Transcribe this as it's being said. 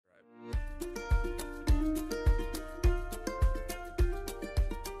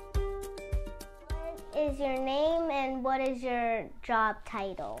is your name and what is your job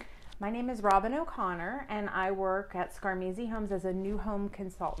title? My name is Robin O'Connor, and I work at Scarmazzi Homes as a new home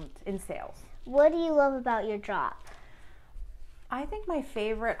consultant in sales. What do you love about your job? I think my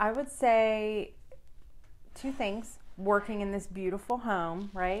favorite, I would say two things. Working in this beautiful home,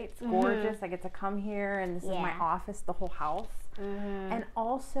 right? It's gorgeous. I get to come here, and this is my office, the whole house. And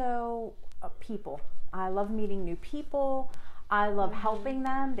also people. I love meeting new people. I love helping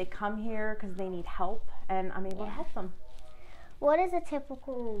them. They come here because they need help, and I'm able to help them. What is a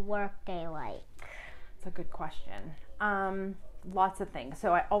typical work day like? It's a good question. Lots of things.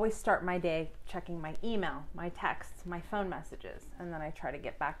 So I always start my day checking my email, my texts, my phone messages, and then I try to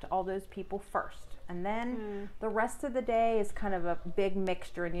get back to all those people first. And then the rest of the day is kind of a big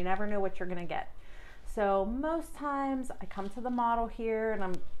mixture, and you never know what you're going to get. So most times I come to the model here, and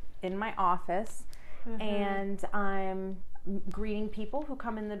I'm in my office, and I'm greeting people who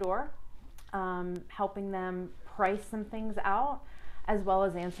come in the door, helping them price some things out, as well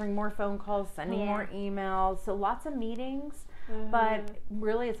as answering more phone calls, sending more emails. So lots of meetings, but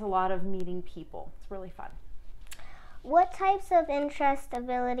really it's a lot of meeting people. It's really fun. What types of interests,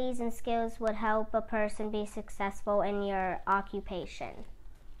 abilities, and skills would help a person be successful in your occupation?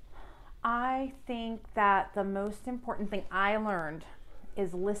 I think that the most important thing I learned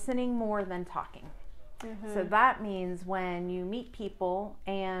is listening more than talking. So that means when you meet people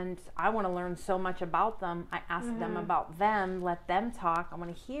and I want to learn so much about them, I ask them about them, let them talk. I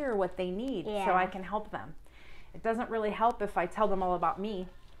want to hear what they need so I can help them. It doesn't really help if I tell them all about me,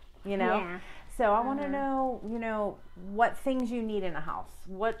 you know? So I want to know, you know, what things you need in a house.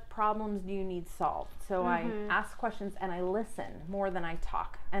 What problems do you need solved? So I ask questions and I listen more than I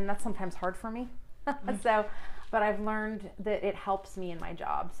talk. And that's sometimes hard for me. But I've learned that it helps me in my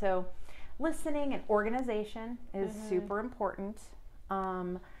job. So listening and organization is super important.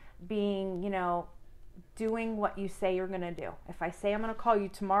 Being, you know, doing what you say you're going to do. If I say I'm going to call you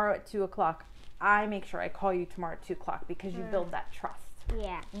tomorrow at 2 o'clock, I make sure I call you tomorrow at 2 o'clock because you build that trust.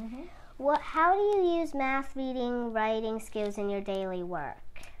 Yeah. How do you use math, reading, writing skills in your daily work?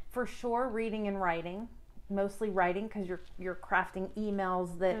 For sure, reading and writing. Mostly writing because you're crafting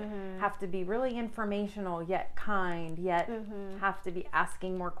emails that have to be really informational yet kind, yet have to be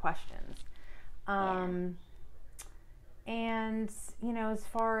asking more questions. And, you know, as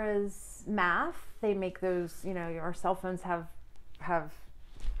far as math, they make those, you know, our cell phones have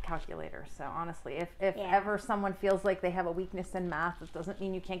calculators. So honestly, if ever someone feels like they have a weakness in math, it doesn't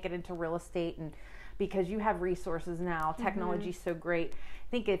mean you can't get into real estate. And because you have resources now, technology's so great. I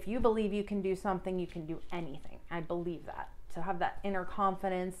think if you believe you can do something, you can do anything. I believe that. So have that inner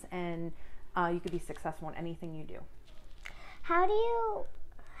confidence, and you could be successful in anything you do. How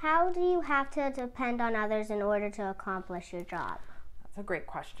do you have to depend on others in order to accomplish your job? That's a great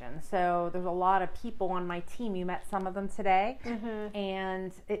question. So there's a lot of people on my team. You met some of them today,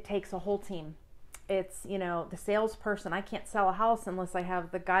 and it takes a whole team. It's, you know, the salesperson. I can't sell a house unless I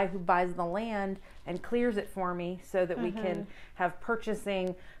have the guy who buys the land and clears it for me so that we can have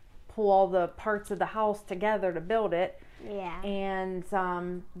purchasing, pull all the parts of the house together to build it. And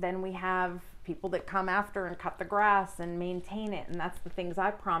then we have people that come after and cut the grass and maintain it, and that's the things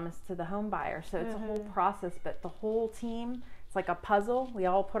I promise to the home buyer. So it's a whole process, but the whole team, it's like a puzzle. We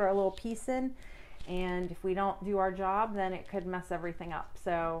all put our little piece in, and if we don't do our job, then it could mess everything up.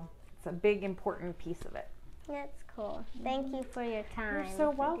 So it's a big, important piece of it. That's cool. Thank you for your time. You're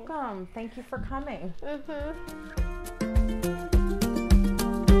so welcome. Thank you for coming.